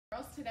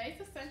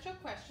today's essential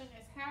question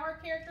is, how are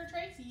character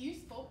traits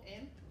useful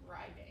in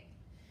writing?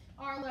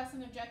 Our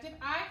lesson objective: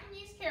 I can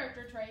use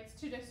character traits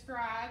to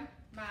describe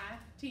my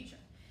teacher.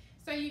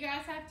 So you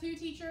guys have two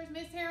teachers,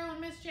 Miss Harrell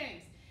and Miss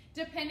James.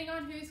 Depending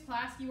on whose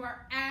class you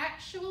are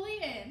actually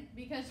in,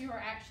 because you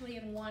are actually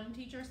in one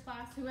teacher's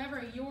class,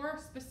 whoever your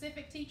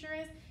specific teacher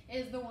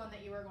is the one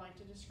that you are going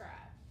to describe.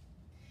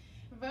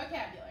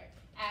 Vocabulary: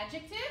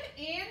 adjective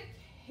and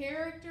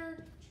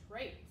character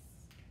traits.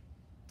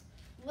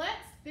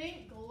 Let's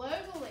think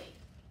globally.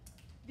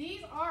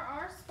 These are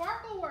our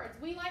sparkle words.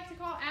 We like to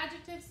call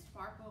adjectives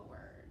sparkle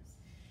words.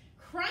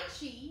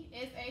 Crunchy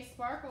is a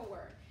sparkle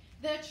word.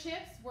 The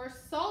chips were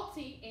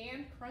salty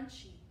and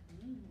crunchy.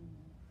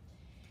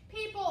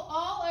 People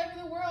all over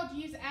the world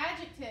use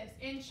adjectives.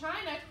 In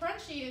China,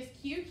 crunchy is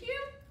QQ.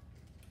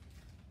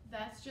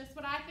 That's just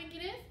what I think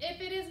it is. If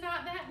it is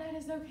not that, that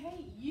is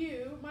okay.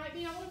 You might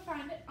be able to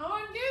find it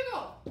on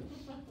Google.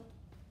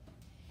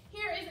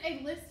 Here is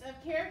a list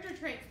of character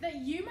traits that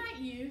you might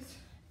use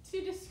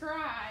to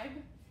describe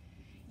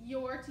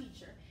your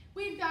teacher.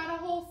 We've got a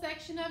whole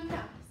section of nice.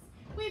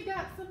 We've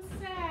got some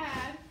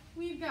sad.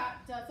 We've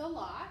got does a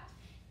lot,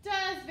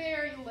 does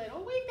very little.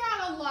 We've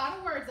got a lot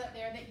of words up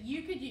there that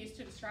you could use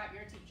to describe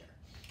your teacher.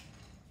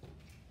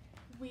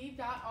 We've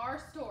got our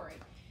story.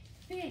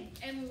 Think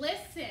and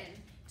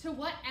listen to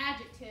what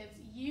adjectives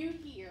you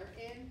hear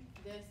in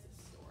this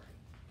story.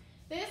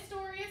 This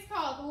story is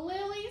called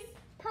Lily's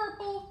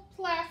Purple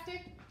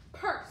Plastic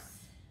Purse.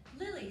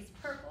 Lily's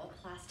Purple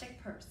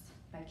Plastic Purse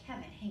by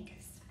Kevin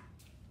Hankus.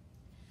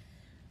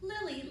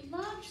 Lily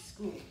loved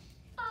school.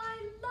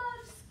 I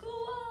love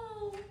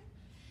school.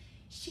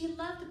 She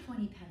loved the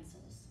pointy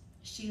pencils.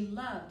 She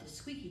loved the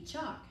squeaky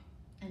chalk.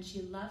 And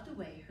she loved the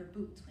way her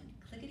boots went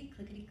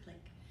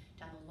clickety-clickety-click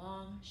down the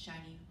long,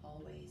 shiny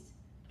hallways.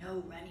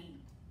 No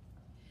running.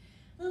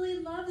 Lily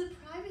loved the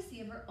privacy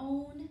of her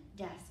own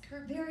desk,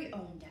 her very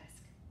own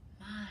desk,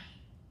 mine.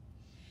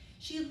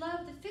 She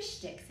loved the fish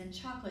sticks and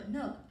chocolate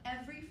milk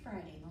every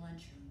Friday in the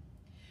lunchroom.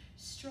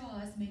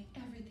 Straws make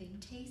everything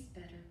taste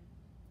better.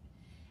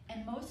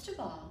 And most of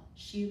all,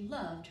 she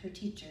loved her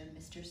teacher,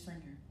 Mr.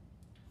 Slinger.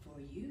 For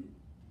you.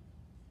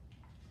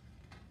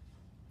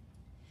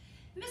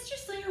 Mr.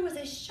 Slinger was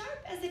as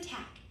sharp as a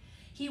tack.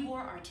 He wore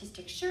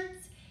artistic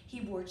shirts, he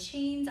wore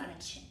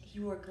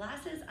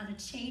glasses on a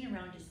chain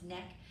around his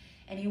neck,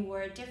 and he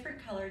wore a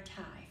different colored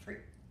tie for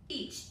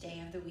each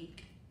day of the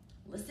week.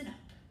 Listen up.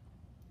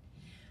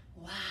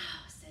 Wow,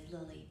 said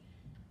Lily.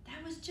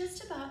 That was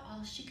just about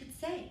all she could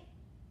say.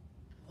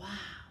 Wow.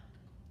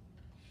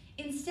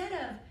 Instead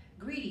of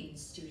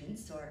greetings,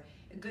 students, or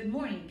good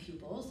morning,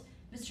 pupils,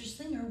 Mr.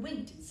 Slinger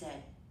winked and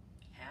said,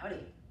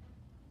 howdy.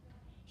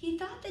 He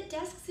thought the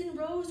desks in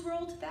rows were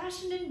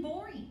old-fashioned and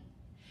boring.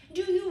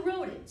 Do you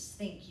rodents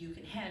think you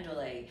can handle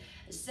a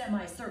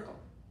semicircle?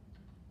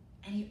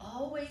 And he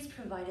always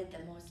provided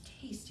the most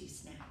tasty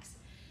snacks,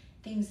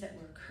 things that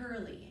were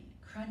curly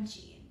and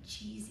crunchy and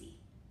cheesy.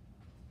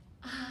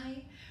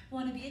 I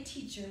want to be a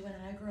teacher when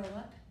I grow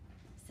up,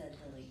 said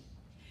Lily.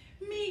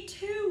 Me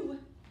too,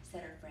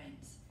 said her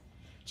friends,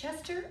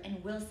 Chester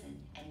and Wilson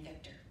and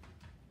Victor.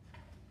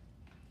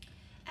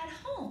 At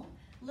home,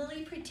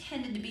 Lily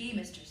pretended to be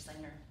Mr.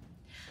 Slinger.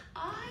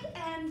 I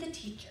am the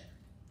teacher,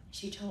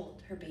 she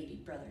told her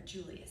baby brother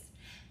Julius.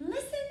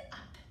 Listen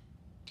up.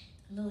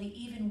 Lily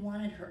even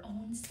wanted her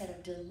own set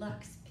of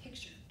deluxe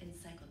picture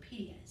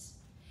encyclopedias.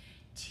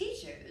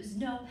 Teachers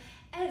know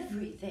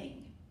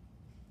everything.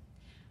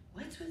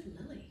 What's with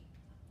Lily?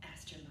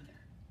 Asked her mother.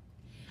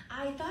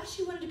 I thought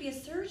she wanted to be a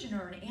surgeon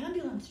or an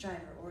ambulance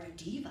driver or a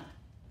diva,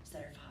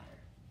 said her father.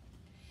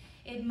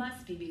 It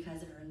must be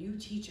because of her new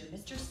teacher,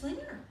 Mr.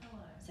 Slinger,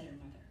 said her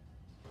mother.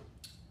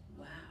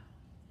 Wow,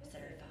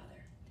 said her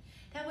father.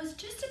 That was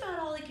just about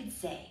all he could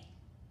say.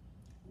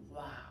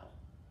 Wow.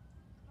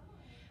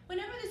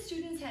 Whenever the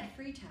students had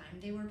free time,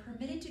 they were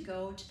permitted to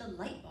go to the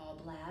light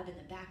bulb lab in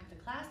the back of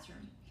the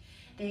classroom.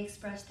 They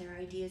expressed their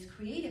ideas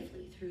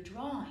creatively through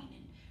drawing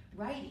and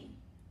writing.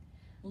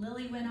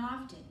 Lily went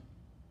often.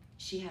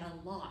 She had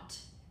a lot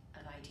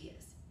of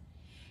ideas.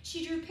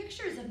 She drew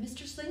pictures of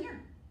Mr. Slinger,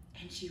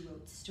 and she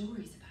wrote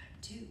stories about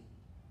him too.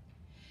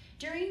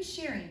 During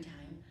sharing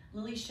time,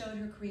 Lily showed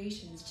her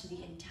creations to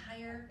the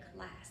entire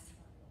class.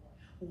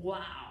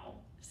 Wow,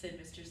 said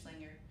Mr.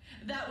 Slinger.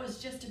 That was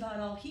just about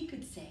all he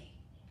could say.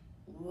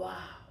 Wow.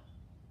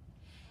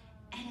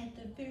 And at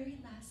the very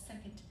last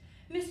second,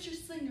 Mr.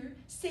 Slinger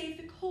saved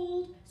the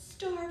cold,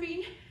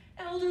 starving,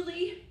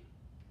 elderly.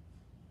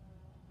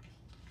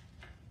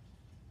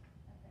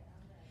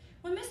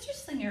 When Mr.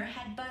 Slinger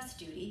had bus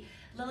duty,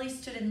 Lily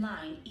stood in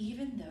line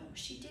even though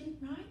she didn't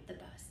ride the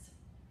bus.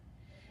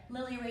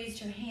 Lily raised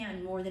her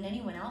hand more than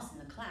anyone else in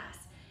the class,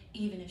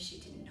 even if she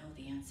didn't know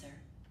the answer.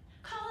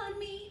 Call on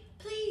me,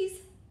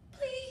 please,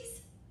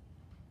 please.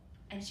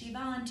 And she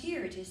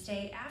volunteered to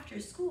stay after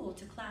school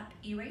to clap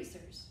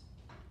erasers.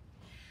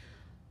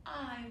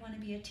 I want to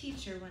be a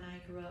teacher when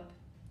I grow up,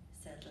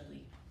 said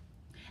Lily.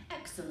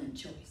 Excellent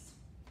choice,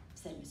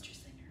 said Mr.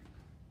 Slinger.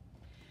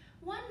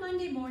 One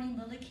Monday morning,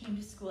 Lily came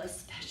to school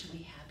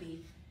especially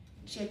happy.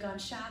 She had gone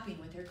shopping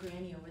with her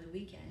granny over the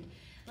weekend.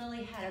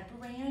 Lily had a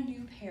brand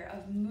new pair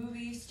of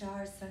movie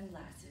star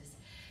sunglasses,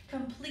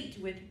 complete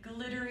with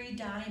glittery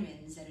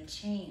diamonds and a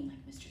chain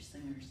like Mr.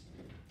 Slinger's.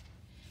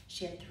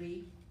 She had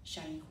 3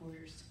 shiny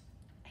quarters,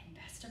 and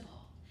best of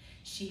all,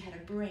 she had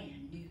a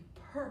brand new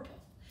purple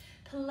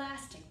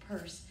plastic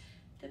purse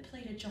that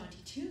played a jaunty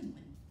tune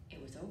when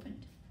it was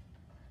opened.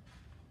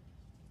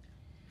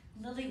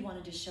 Lily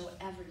wanted to show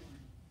everyone.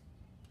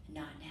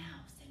 Not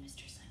now, said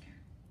Mr. Slinger.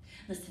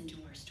 Listen to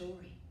our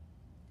story.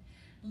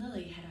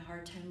 Lily had a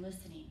hard time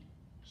listening.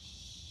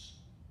 Shh.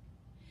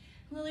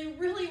 Lily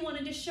really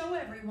wanted to show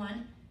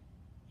everyone.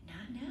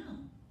 Not now,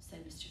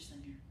 said Mr.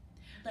 Slinger.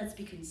 Let's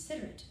be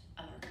considerate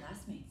of our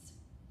classmates.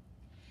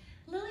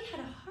 Lily had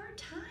a hard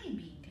time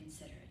being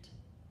considerate.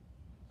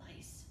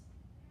 Lice.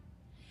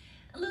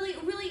 Lily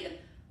really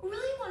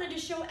wanted to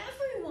show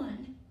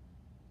everyone.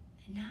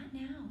 Not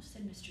now,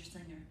 said Mr.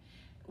 Slinger.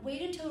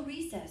 Wait until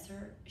recess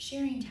or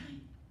sharing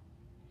time.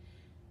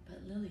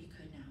 But Lily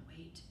could not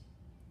wait.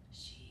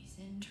 She's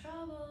in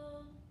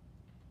trouble.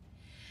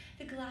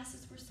 The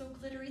glasses were so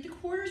glittery, the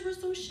quarters were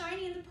so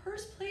shiny, and the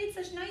purse played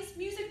such nice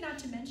music, not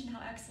to mention how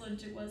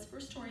excellent it was for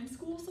storing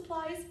school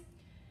supplies.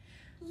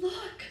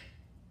 Look,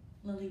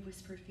 Lily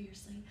whispered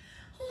fiercely.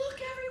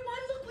 Look, everyone,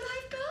 look what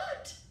I've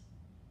got.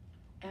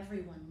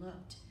 Everyone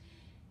looked,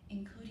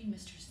 including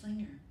Mr.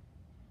 Slinger.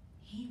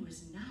 He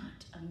was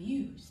not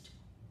amused.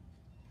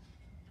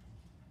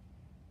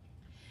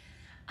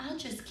 I'll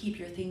just keep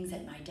your things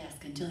at my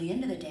desk until the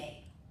end of the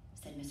day,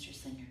 said Mr.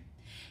 Slinger.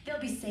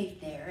 They'll be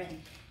safe there,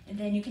 and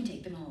then you can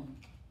take them home.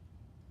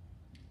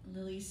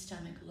 Lily's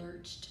stomach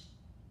lurched.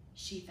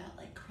 She felt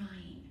like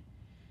crying.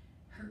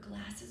 Her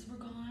glasses were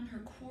gone, her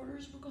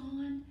quarters were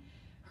gone,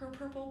 her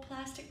purple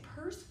plastic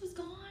purse was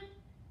gone.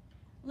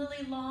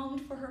 Lily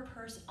longed for her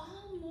purse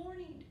all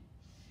morning.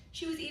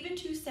 She was even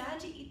too sad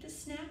to eat the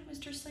snack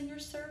Mr. Slinger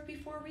served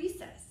before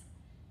recess.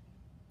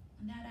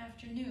 And that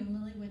afternoon,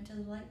 Lily went to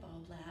the light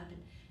bulb lab,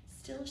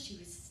 and she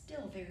was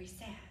still very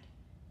sad.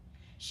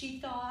 She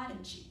thought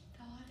and she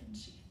thought and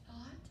she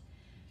thought,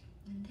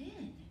 and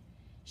then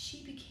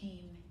she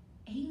became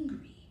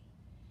angry.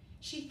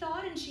 She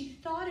thought and she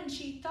thought and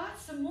she thought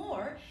some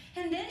more,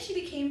 and then she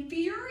became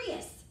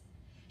furious.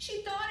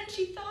 She thought and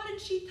she thought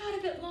and she thought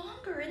a bit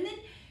longer, and then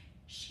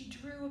she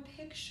drew a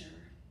picture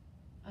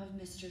of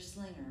Mr.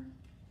 Slinger.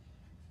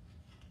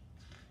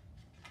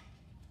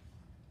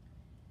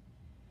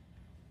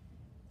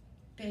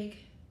 Big,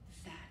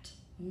 fat,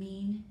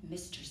 mean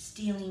Mr.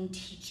 Stealing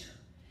Teacher.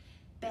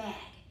 Bad,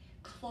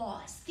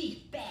 claws,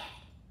 thief, bad.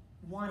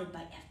 Wanted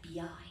by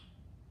FBI.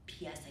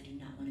 P.S. I do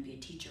not want to be a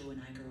teacher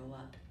when I grow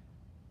up.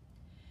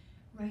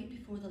 Right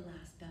before the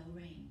last bell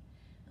rang,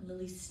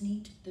 Lily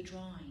sneaked the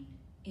drawing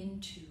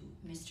into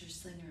Mr.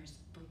 Slinger's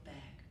book bag.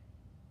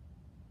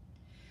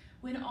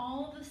 When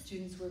all of the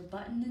students were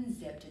buttoned and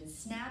zipped and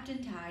snapped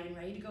and tied and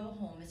ready to go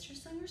home, Mr.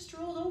 Slinger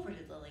strolled over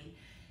to Lily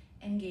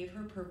and gave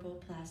her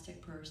purple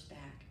plastic purse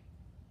back.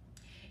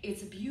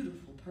 It's a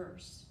beautiful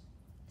purse,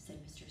 said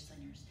Mr.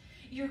 Slingers.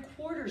 Your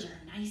quarters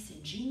are nice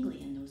and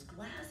jingly, and those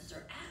glasses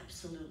are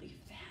absolutely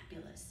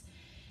fabulous.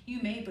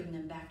 You may bring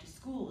them back to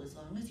school as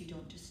long as you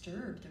don't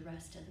disturb the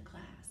rest of the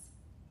class.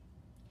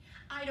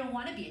 I don't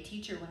want to be a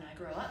teacher when I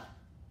grow up,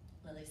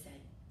 Lily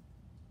said,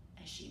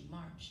 as she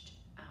marched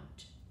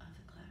out of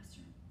the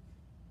classroom.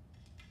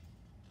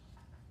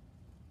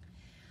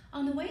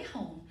 On the way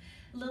home,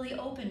 Lily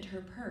opened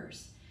her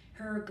purse.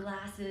 Her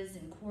glasses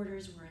and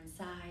quarters were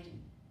inside,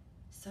 and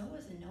so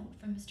was a note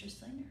from Mr.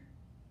 Slinger.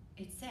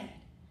 It said,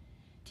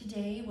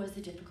 "Today was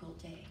a difficult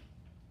day.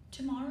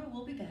 Tomorrow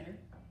will be better."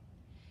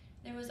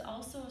 There was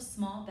also a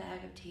small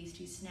bag of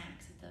tasty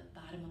snacks at the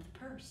bottom of the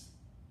purse.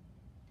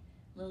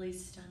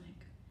 Lily's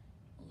stomach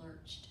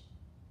lurched.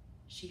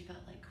 She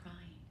felt like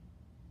crying.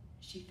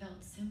 She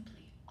felt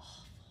simply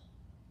awful.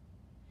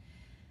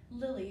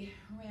 Lily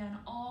ran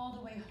all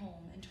the way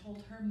home and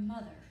told her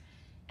mother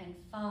and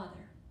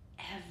father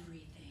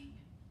everything.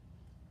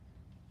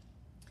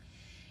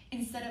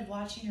 Instead of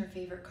watching her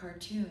favorite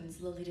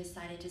cartoons, Lily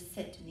decided to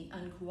sit in the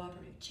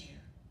uncooperative chair.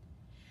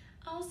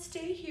 I'll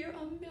stay here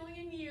a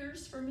million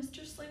years for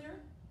Mr. Slinger.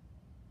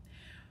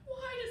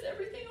 Why does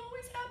everything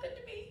always happen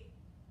to me?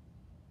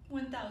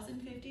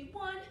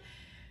 1051,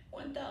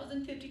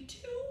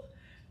 1052,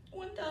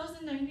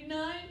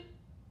 1099.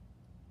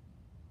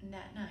 And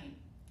that night,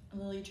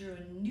 Lily drew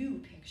a new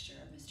picture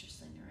of Mr.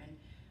 Slinger and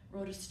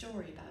wrote a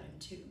story about him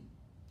too.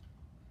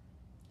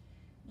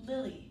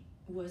 Lily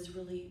was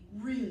really,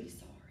 really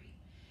sorry.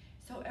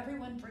 So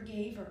everyone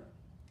forgave her,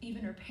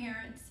 even her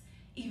parents,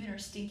 even her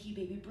stinky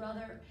baby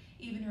brother,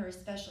 even her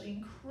especially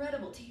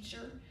incredible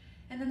teacher.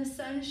 And then the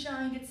sun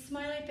shined its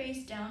smiley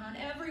face down on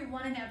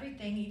everyone and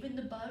everything, even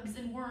the bugs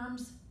and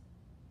worms.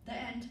 The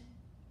end.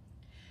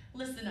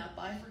 Listen up,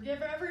 I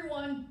forgive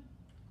everyone.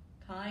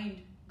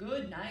 Kind,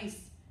 good,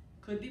 nice,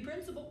 could be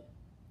principal.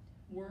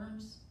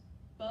 Worms,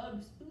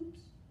 bugs, oops.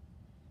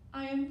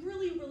 I am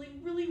really, really,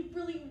 really,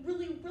 really,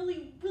 really,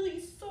 really, really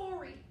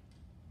sorry.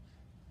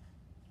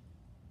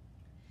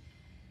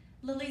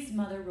 Lily's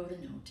mother wrote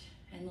a note,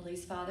 and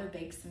Lily's father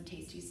baked some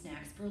tasty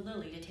snacks for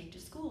Lily to take to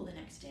school the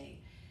next day.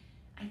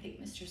 "I think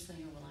Mr.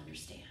 Slinger will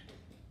understand,"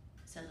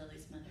 said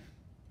Lily's mother.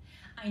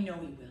 "I know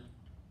he will,"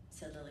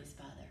 said Lily's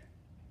father.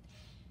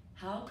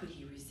 How could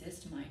he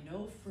resist my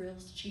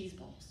no-frills cheese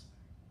balls?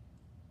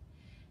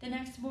 The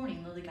next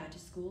morning, Lily got to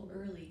school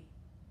early.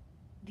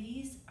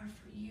 "These are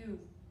for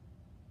you,"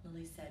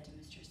 Lily said to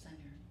Mr.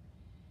 Slinger,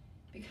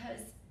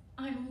 "because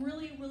I'm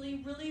really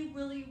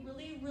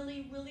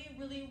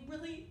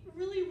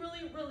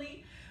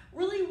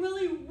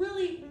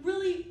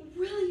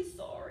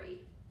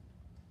sorry."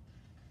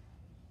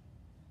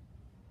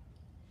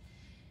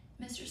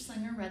 Mr.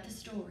 Slinger read the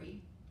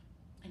story,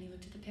 and he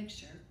looked at the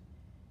picture,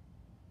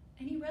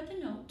 and he read the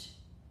note.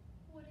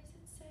 What does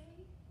it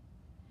say?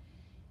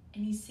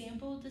 And he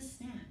sampled the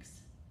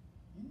snacks.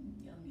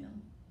 Yum,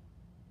 yum.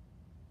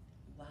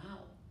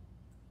 "Wow,"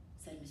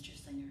 said Mr.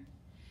 Slinger.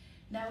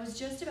 That was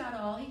just about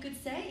all he could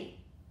say.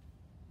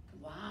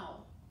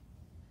 Wow.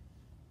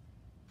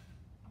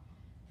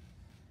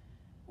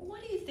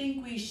 "What do you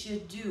think we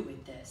should do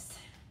with this?"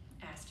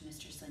 asked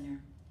Mr. Slinger.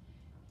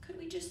 "Could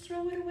we just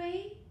throw it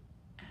away?"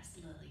 asked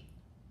Lily.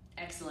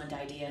 "Excellent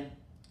idea,"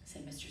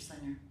 said Mr.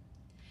 Slinger.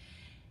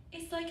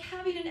 "It's like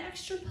having an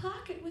extra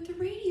pocket with a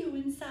radio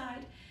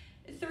inside.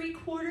 3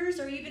 quarters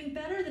are even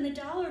better than a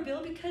dollar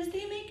bill because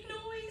they make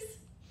noise.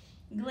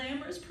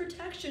 Glamorous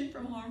protection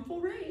from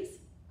harmful rays."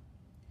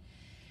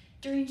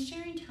 During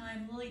sharing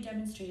time, Lily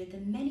demonstrated the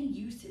many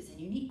uses and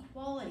unique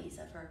qualities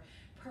of her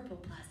purple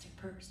plastic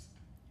purse,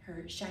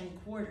 her shiny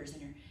quarters,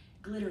 and her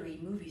glittery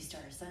movie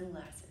star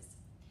sunglasses.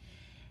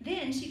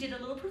 Then she did a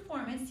little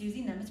performance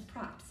using them as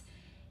props.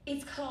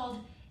 "It's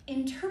called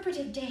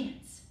interpretive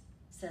dance,"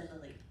 said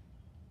Lily.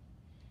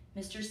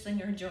 Mr.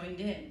 Slinger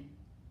joined in.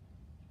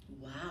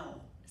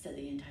 "Wow," said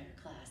the entire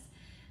class.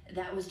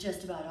 That was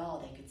just about all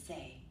they could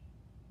say.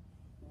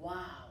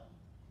 Wow.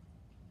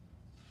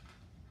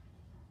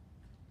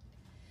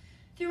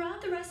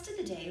 Throughout the rest of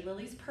the day,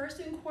 Lily's purse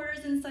and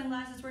quarters and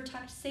sunglasses were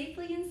tucked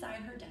safely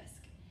inside her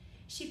desk.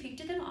 She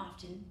peeked at them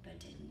often, but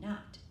did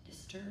not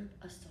disturb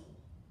a soul.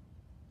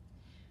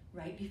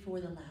 Right before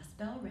the last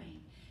bell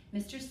rang,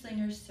 Mr.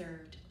 Slinger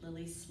served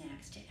Lily's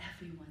snacks to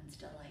everyone's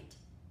delight.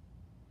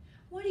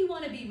 "What do you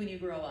want to be when you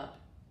grow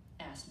up?"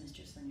 asked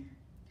Mr. Slinger.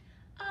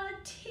 "A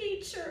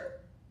teacher,"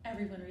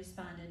 everyone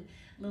responded.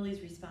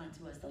 Lily's response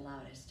was the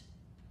loudest.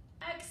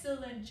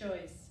 "Excellent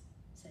choice,"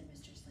 said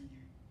Mr.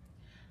 Slinger.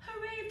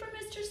 "Hooray for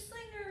Mr.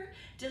 Slinger!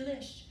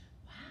 Delish!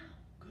 Wow,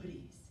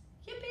 goodies!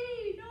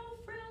 Yippee! No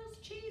frills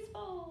cheese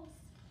balls!"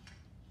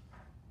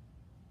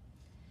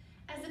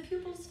 As the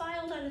pupils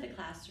filed out of the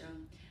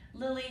classroom,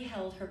 Lily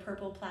held her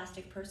purple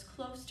plastic purse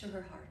close to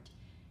her heart.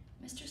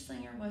 Mr.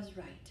 Slinger was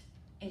right.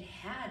 It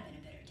had been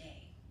a better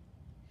day.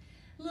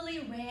 Lily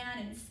ran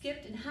and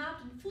skipped and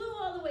hopped and flew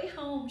all the way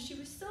home. She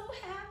was so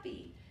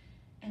happy.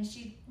 And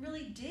she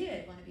really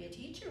did want to be a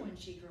teacher when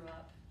she grew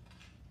up.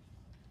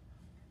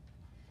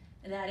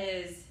 That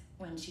is,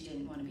 when she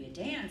didn't want to be a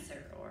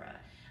dancer or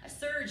a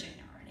surgeon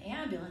or an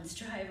ambulance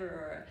driver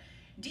or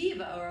a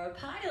diva or a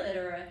pilot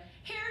or a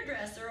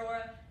hairdresser or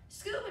a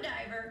scuba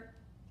diver.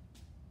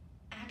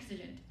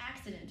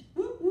 Accident,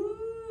 woo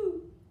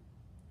woo!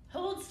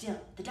 Hold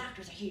still, the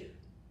doctors are here.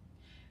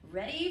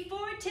 Ready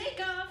for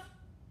takeoff.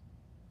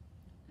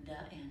 The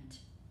end.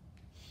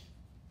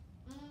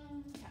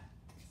 Okay.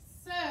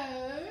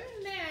 So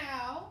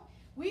now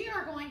we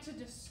are going to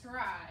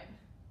describe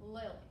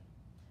Lily.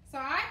 So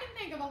I can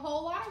think of a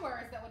whole lot of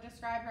words that would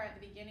describe her at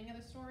the beginning of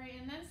the story,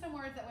 and then some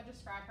words that would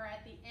describe her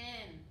at the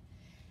end.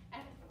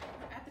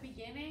 At the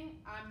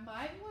beginning,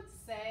 I would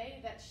say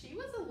that she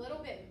was a little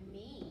bit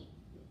mean.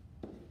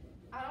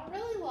 I don't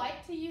really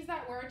like to use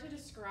that word to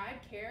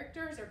describe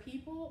characters or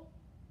people,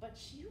 but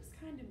she was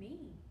kind of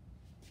mean.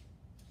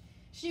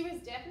 She was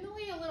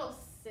definitely a little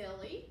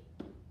silly.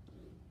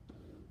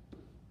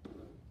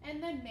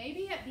 And then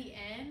maybe at the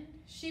end,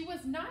 she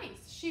was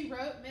nice. She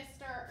wrote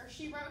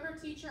her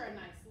teacher a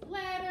nice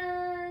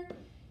letter.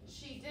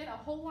 She did a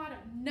whole lot of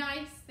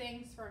nice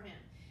things for him.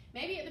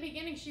 Maybe at the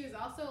beginning, she was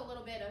also a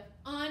little bit of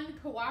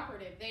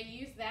uncooperative. They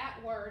use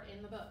that word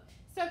in the book.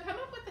 So come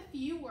up with a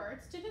few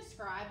words to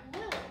describe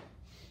Lily.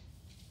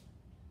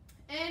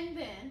 And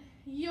then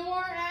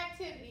your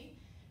activity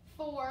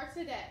for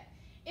today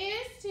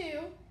is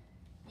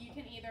you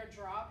can either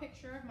draw a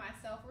picture of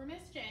myself or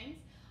Miss James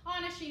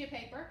on a sheet of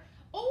paper,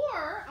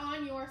 or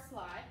on your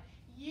slide,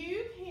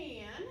 you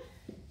can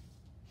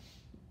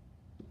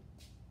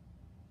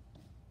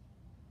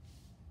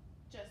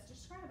just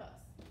describe us.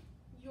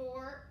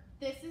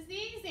 This is the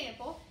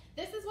example.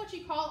 This is what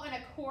you call an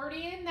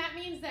accordion. That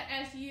means that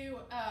as you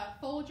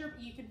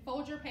you can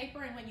fold your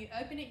paper, and when you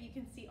open it, you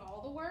can see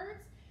all the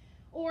words.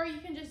 Or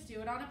you can just do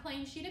it on a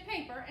plain sheet of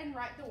paper and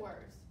write the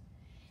words.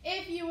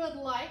 If you would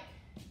like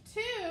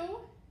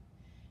to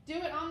do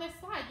it on this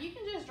slide, you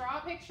can just draw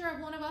a picture of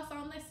one of us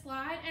on this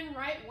slide and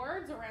write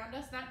words around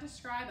us that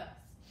describe us.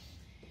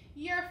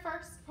 Your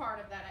first part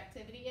of that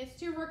activity is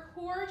to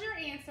record your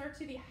answer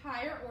to the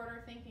higher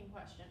order thinking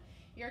question.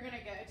 You're going to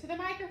go to the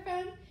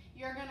microphone,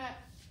 you're going to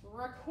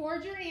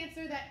Record your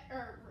answer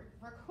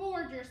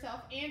record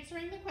yourself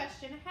answering the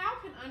question, how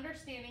can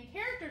understanding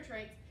character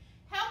traits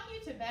help you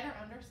to better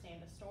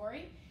understand a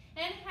story?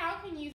 And how can you